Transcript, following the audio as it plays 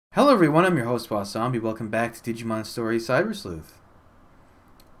Hello everyone, I'm your host Boss Zombie. Welcome back to Digimon Story Cyber Sleuth.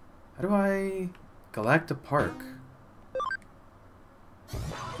 How do I Galacta Park?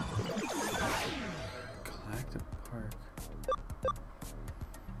 Galacta Park.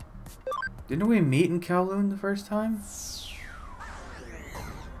 Didn't we meet in Kowloon the first time?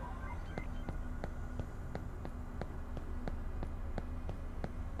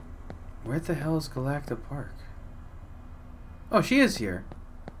 Where the hell is Galacta Park? Oh, she is here.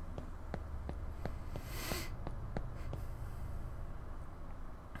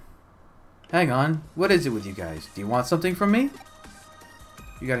 Hang on, what is it with you guys? Do you want something from me?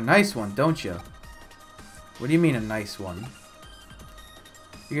 You got a nice one, don't you? What do you mean a nice one?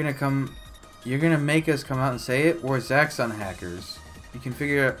 You're gonna make us come out and say it? We're Zaxxon hackers. You can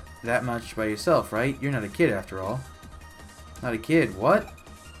figure that much by yourself, right? You're not a kid after all. Not a kid, what?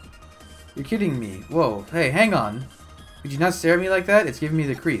 You're kidding me. Whoa, hey, hang on. Could you not stare at me like that? It's giving me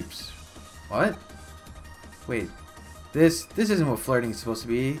the creeps. What? Wait. This isn't what flirting is supposed to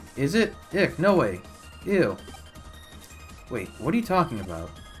be, is it? Ick, no way. Ew. Wait, what are you talking about?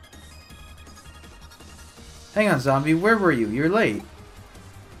 Hang on, zombie, where were you? You're late.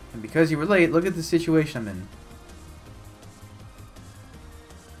 And because you were late, look at the situation I'm in.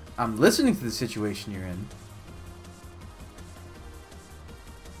 I'm listening to the situation you're in.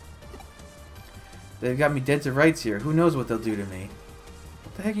 They've got me dead to rights here. Who knows what they'll do to me?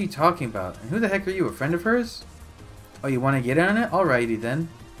 What the heck are you talking about? And who the heck are you, a friend of hers? Oh, you want to get in on it? Alrighty then.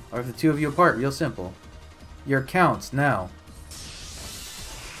 I'll have the two of you apart, real simple. Your accounts, now.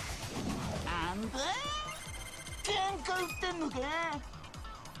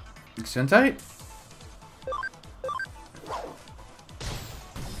 Gesundheit?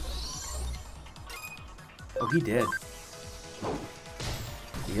 Oh, he did.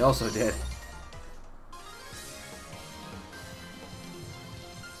 He also did.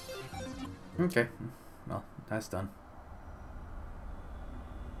 Okay. Well, that's done.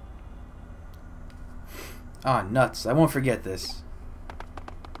 Ah, nuts. I won't forget this.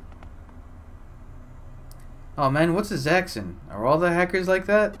 Oh man, what's a Zaxxon? Are all the hackers like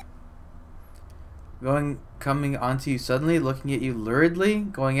that? Coming onto you suddenly, looking at you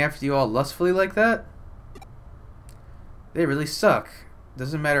luridly, going after you all lustfully like that? They really suck.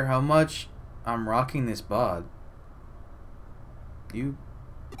 Doesn't matter how much I'm rocking this bod.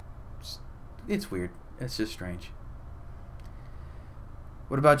 It's weird. It's just strange.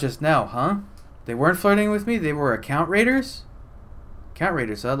 What about just now, huh? They weren't flirting with me? They were account raiders? Account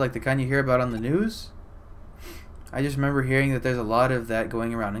raiders, huh? Like the kind you hear about on the news? I just remember hearing that there's a lot of that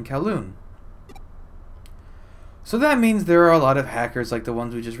going around in Kowloon. So that means there are a lot of hackers like the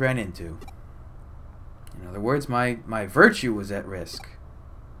ones we just ran into. In other words, my virtue was at risk.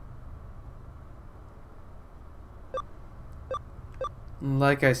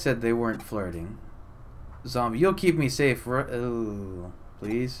 Like I said, they weren't flirting. Zombie, you'll keep me safe, oh,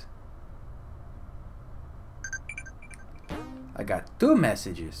 please. I got 2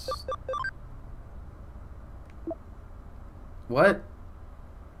 messages. What?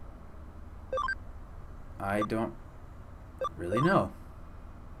 I don't really know.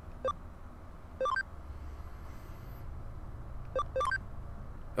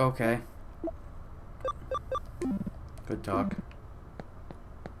 Okay. Good talk.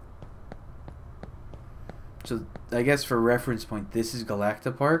 So, I guess for reference point, this is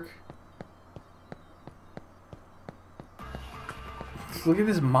Galacta Park. Look at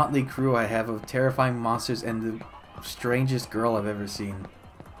this motley crew I have of terrifying monsters and the strangest girl I've ever seen.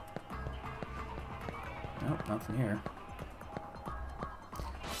 Nope, nothing here.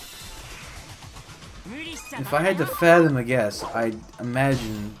 If I had to fathom a guess, I'd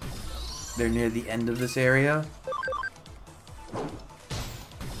imagine they're near the end of this area.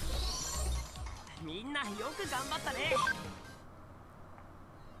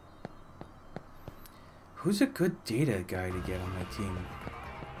 Who's a good data guy to get on my team?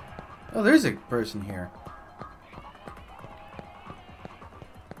 Oh, there's a person here.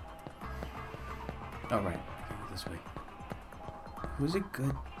 Oh, right. This way. Who's a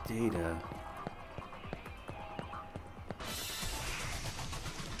good data?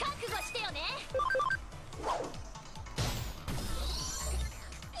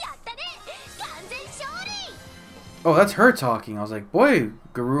 Oh, that's her talking. I was like, boy,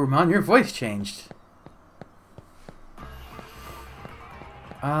 Garurumon, your voice changed.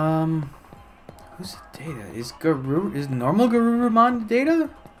 Who's the data? Is normal Garurumon data?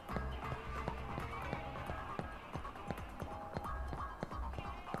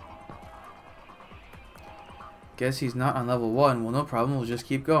 Guess he's not on level 1. Well, no problem. We'll just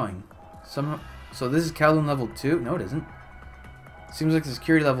keep going. So this is Kowloon level 2? No, it isn't. Seems like the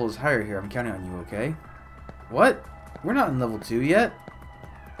security level is higher here. I'm counting on you, okay? What? We're not in level 2 yet.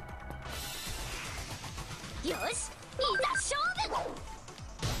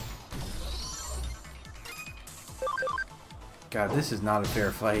 God, this is not a fair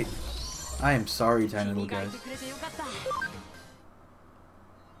fight. I am sorry, tiny little guys.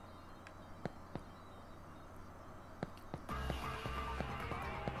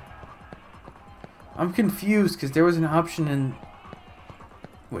 I'm confused because there was an option in...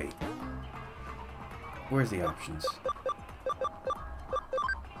 Wait. Where's the options?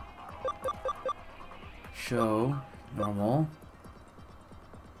 Show. Normal.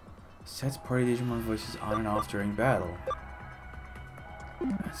 Sets party Digimon voices on and off during battle.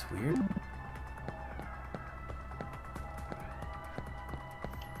 That's weird.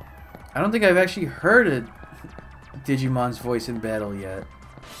 I don't think I've actually heard a Digimon's voice in battle yet.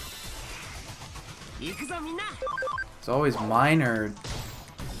 It's always mine or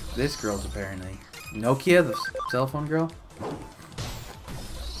this girl's apparently. Nokia, the cell phone girl?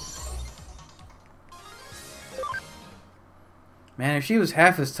 Man, if she was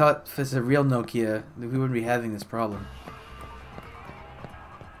half as tough as a real Nokia, we wouldn't be having this problem.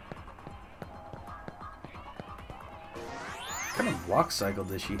 What kind of walk cycle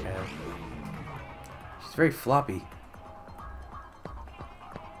does she have? She's very floppy.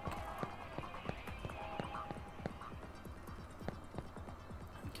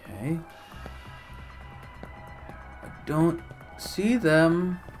 Okay. I don't see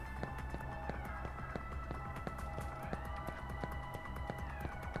them.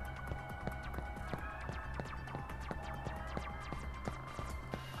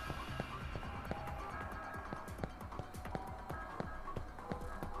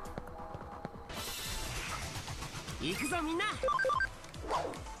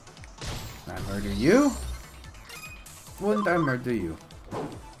 I murder you? Wouldn't I murder you?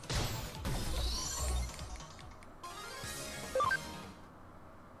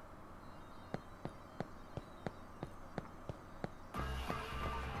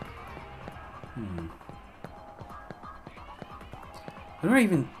 How do I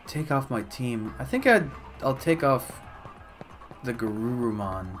even take off my team? I think I'll take off the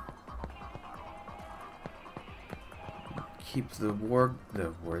Garurumon. Keep the Blue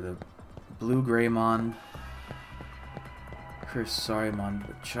Greymon. Kurisarimon.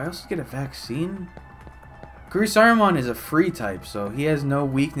 But should I also get a vaccine? Kurisarimon is a free type, so he has no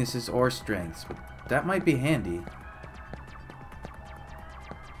weaknesses or strengths. But that might be handy.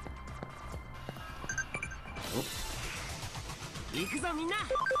 Oh.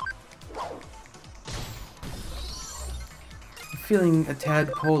 I'm feeling a tad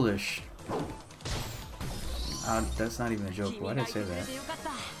Polish. That's not even a joke. Why did I say that?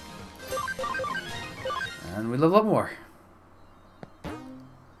 And we level up more.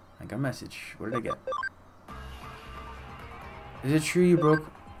 I got a message. What did I get? Is it true you broke...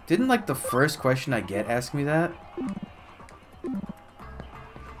 Didn't like the first question I get ask me that?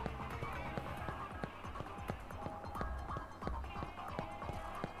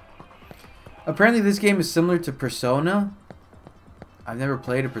 Apparently this game is similar to Persona. I've never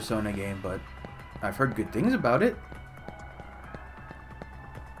played a Persona game, but I've heard good things about it.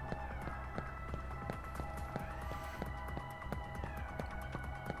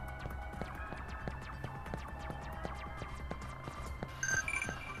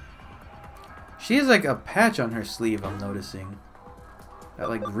 She has like a patch on her sleeve, I'm noticing. That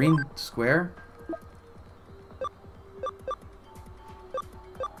like green square.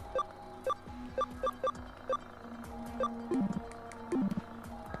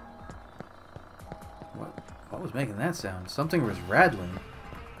 What was making that sound? Something was rattling.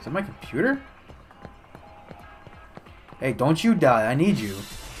 Is that my computer? Hey, don't you die. I need you.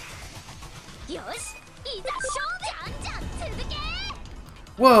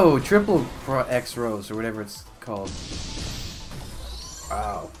 Whoa, triple X rows or whatever it's called.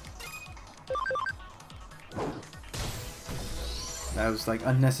 Wow. That was like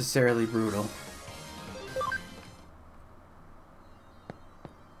unnecessarily brutal.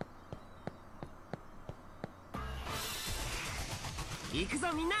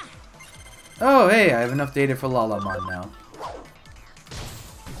 Oh, hey, I have enough data for Lalamon now.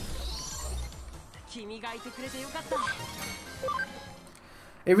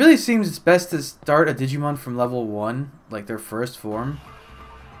 It really seems it's best to start a Digimon from level 1, like their first form.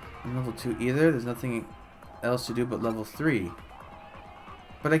 And level 2 either, there's nothing else to do but level 3.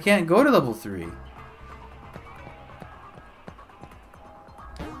 But I can't go to level 3.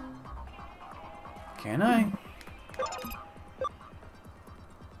 Can I?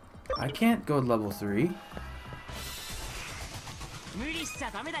 I can't go to level 3.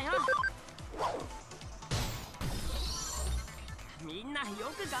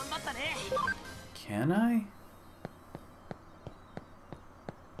 Can I?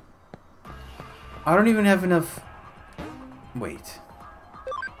 I don't even have enough... Wait.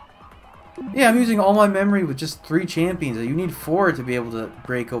 Yeah, I'm using all my memory with just 3 champions. You need 4 to be able to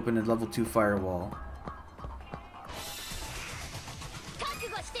break open a level 2 firewall.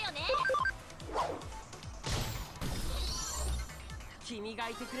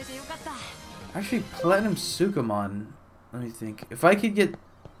 Actually, Platinum Sukamon. Let me think. If I could get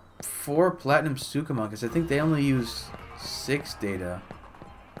 4 Platinum Sukamon, because I think they only use 6 data.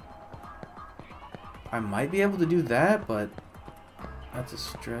 I might be able to do that, but that's a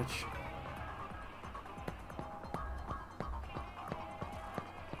stretch.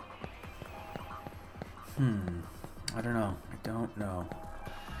 I don't know. I don't know.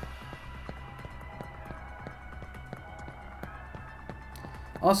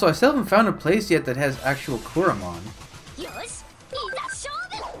 Also, I still haven't found a place yet that has actual Kuramon.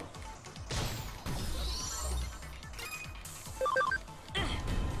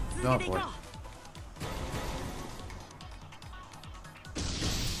 Oh boy.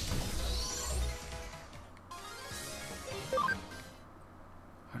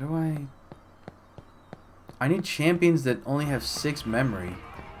 How do I need champions that only have 6 memory,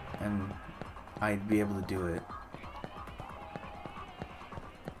 and I'd be able to do it.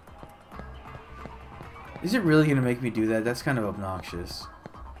 Is it really gonna make me do that? That's kind of obnoxious.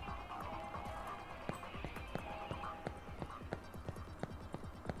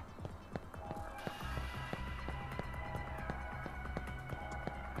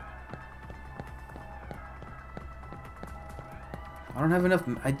 I don't have enough.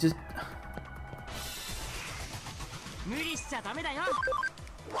 I just.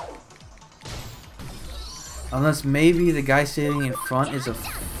 Unless maybe the guy sitting in front is a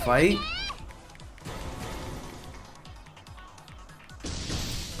fight.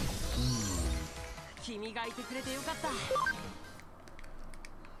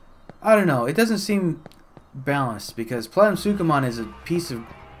 I don't know. It doesn't seem balanced because Platinum Sukamon is a piece of,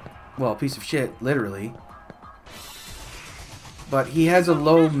 well, piece of shit, literally. But he has a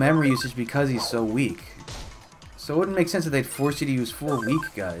low memory usage because he's so weak. So it wouldn't make sense that they'd force you to use 4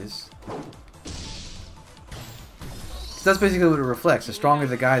 weak guys. So that's basically what it reflects. The stronger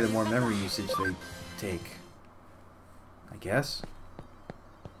the guy, the more memory usage they take. I guess.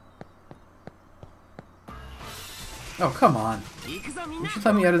 Oh, come on. You should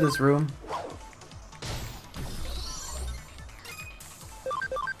let me out of this room.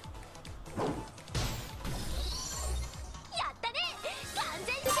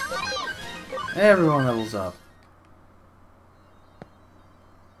 Everyone levels up.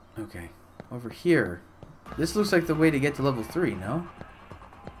 Okay. Over here. This looks like the way to get to level 3, no?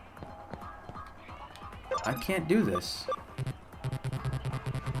 I can't do this.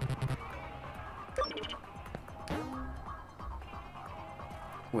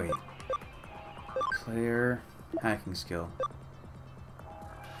 Wait. Player hacking skill.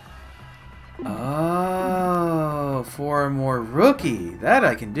 Oh, 4 more rookie. That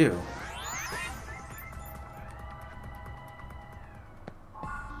I can do.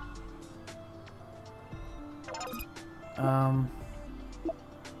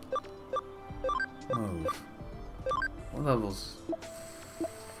 Move. What levels?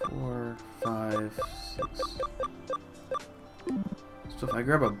 4, 5, 6. So if I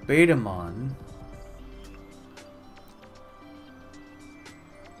grab a Betamon,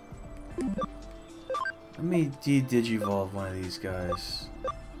 let me de-digivolve one of these guys.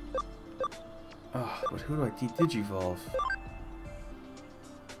 Oh, but who do I de-digivolve?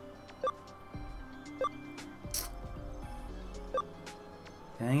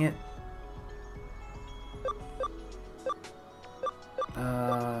 Dang it.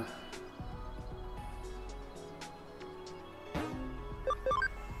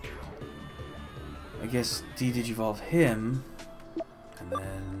 I guess de-digivolve him, and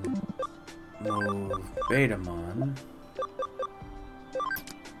then move Betamon.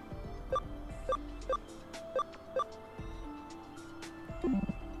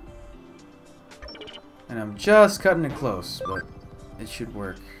 And I'm just cutting it close, but it should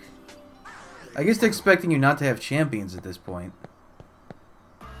work. I guess they're expecting you not to have champions at this point.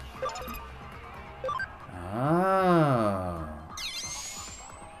 Oh.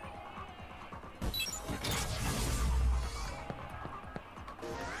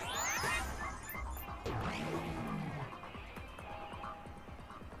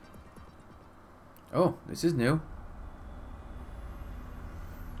 Oh, this is new.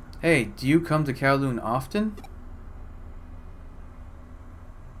 Hey, do you come to Kowloon often?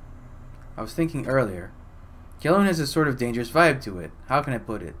 I was thinking earlier. Yellowing has a sort of dangerous vibe to it. How can I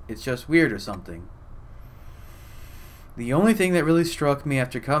put it? It's just weird or something. The only thing that really struck me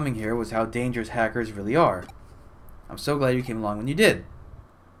after coming here was how dangerous hackers really are. I'm so glad you came along when you did.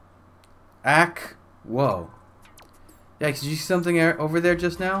 Whoa. Yeah, did you see something over there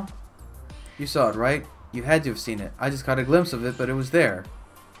just now? You saw it, right? You had to have seen it. I just caught a glimpse of it, but it was there.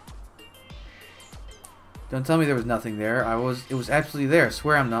 Don't tell me there was nothing there. It was absolutely there. I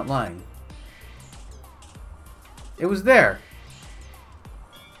swear I'm not lying. It was there.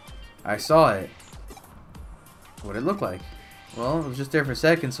 I saw it. What did it look like? Well, it was just there for a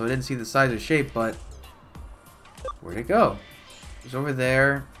second, so I didn't see the size or shape, but... Where'd it go? It was over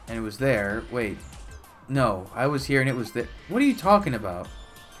there, and it was there. Wait. No, I was here and it was there. What are you talking about?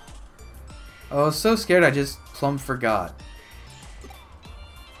 Oh, I was so scared I just plumb forgot.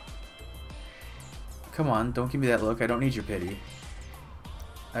 Come on, don't give me that look. I don't need your pity.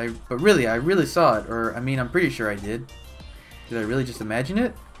 But really, I really saw it. Or, I mean, I'm pretty sure I did. Did I really just imagine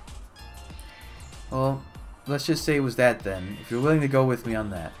it? Well, let's just say it was that then. If you're willing to go with me on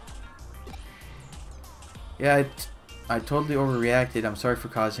that. Yeah, I totally overreacted. I'm sorry for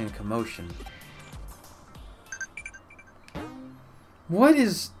causing a commotion. What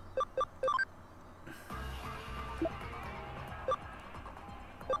is...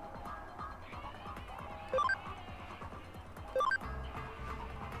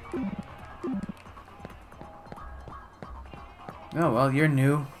 Oh, well, you're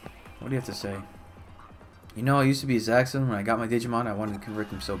new. What do you have to say? You know, I used to be Zaxxon. When I got my Digimon, I wanted to convert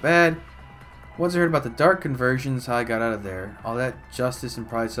them so bad. Once I heard about the dark conversions, how I got out of there. All that justice and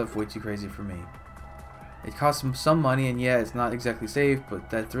pride stuff, way too crazy for me. It costs some money, and yeah, it's not exactly safe, but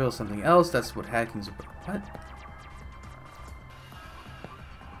that thrill is something else. That's what hacking's about. What?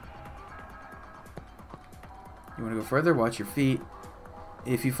 You want to go further? Watch your feet.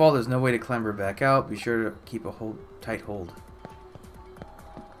 If you fall, there's no way to clamber back out. Be sure to keep a tight hold.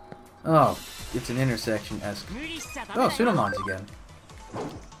 Oh, it's an intersection-esque. Oh, Pseudomons again.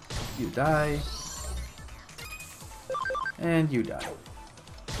 You die. And you die.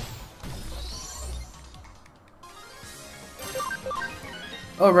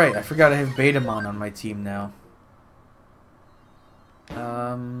 Oh, right. I forgot I have Betamon on my team now.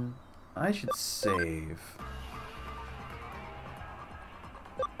 I should save.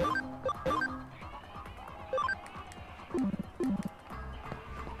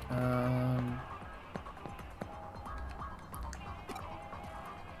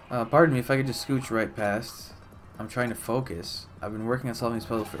 Pardon me if I could just scooch right past. I'm trying to focus. I've been working on solving these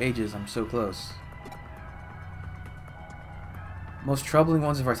puzzles for ages. I'm so close. Most troubling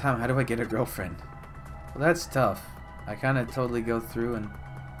ones of our time. How do I get a girlfriend? Well, that's tough. I kind of totally go through and...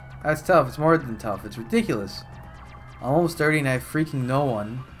 That's tough. It's more than tough. It's ridiculous. I'm almost 30 and I have freaking no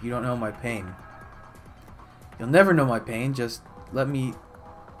one. You don't know my pain. You'll never know my pain. Just let me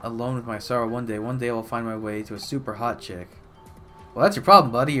alone with my sorrow one day. One day I will find my way to a super hot chick. Well, that's your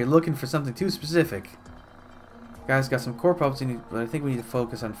problem, buddy. You're looking for something too specific. Guys, got some core problems, but I think we need to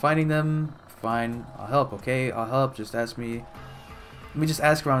focus on finding them. Fine. I'll help, okay? I'll help. Just ask me... Let me just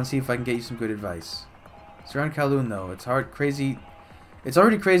ask around and see if I can get you some good advice. Surround Kowloon, though. It's hard, crazy... It's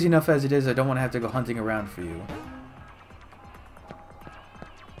already crazy enough as it is. I don't want to have to go hunting around for you.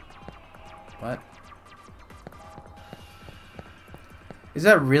 What? Is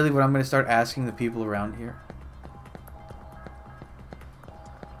that really what I'm going to start asking the people around here?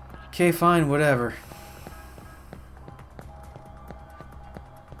 Okay, fine, whatever.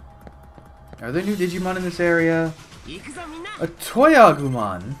 Are there new Digimon in this area? A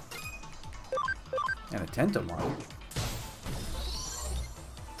Toyagumon! And a Tentomon.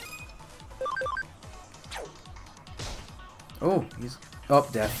 Oh, he's... Oh,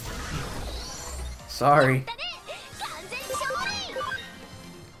 death. Sorry.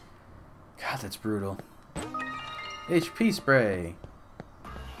 God, that's brutal. HP spray.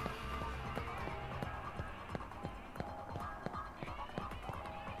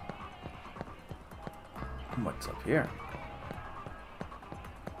 What's up here?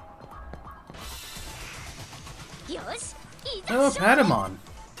 Oh, Patamon.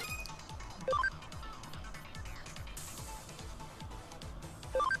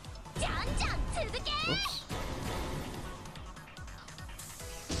 Oops.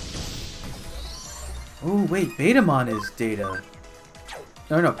 Oh, wait, Betamon is Data.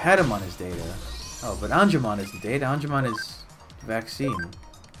 No, Patamon is Data. Oh, but Angemon isn't Data. Angemon is Vaccine.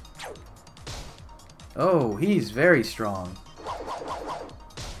 Oh, he's very strong.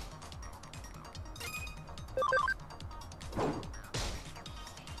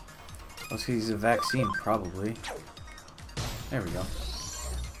 Let's see, he's a Vaccine, probably. There we go.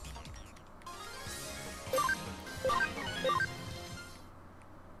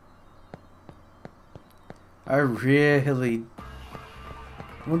 I really...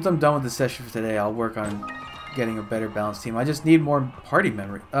 Once I'm done with the session for today, I'll work on getting a better balanced team. I just need more party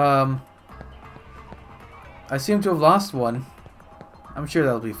memory. I seem to have lost one. I'm sure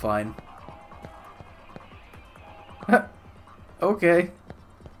that'll be fine. Okay.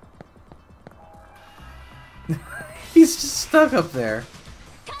 He's just stuck up there.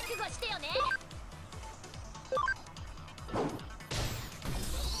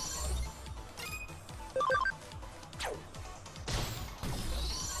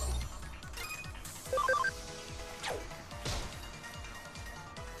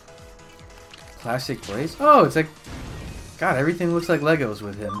 Plastic brace? Oh, it's like... God, everything looks like Legos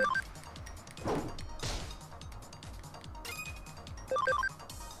with him.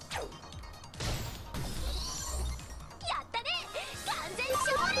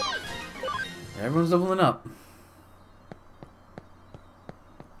 Everyone's leveling up.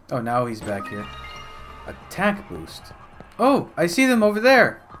 Oh, now he's back here. Attack boost. Oh, I see them over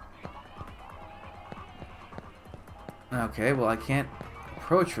there. Okay, well I can't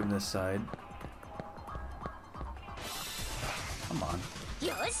approach from this side. Come on.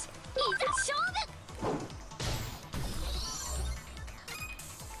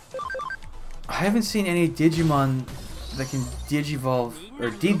 I haven't seen any Digimon that can digivolve or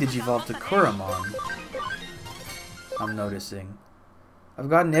de-digivolve to Kuramon. I'm noticing. I've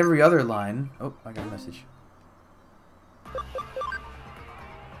gotten every other line. Oh, I got a message.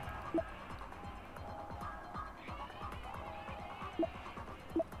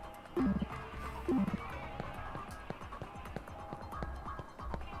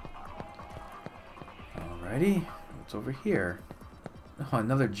 Alrighty, what's over here? Oh,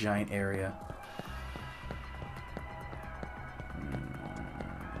 another giant area.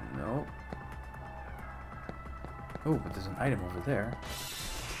 Nope. Oh, but there's an item over there.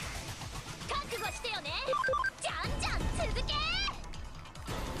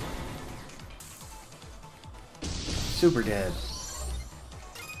 Super dead.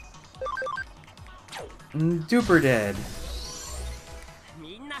 Duper dead.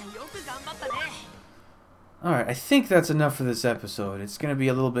 Alright, I think that's enough for this episode. It's going to be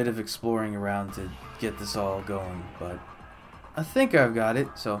a little bit of exploring around to get this all going, but I think I've got it.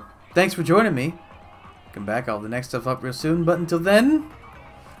 So, thanks for joining me. Come back, I'll have the next stuff up real soon, but until then,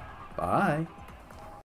 bye.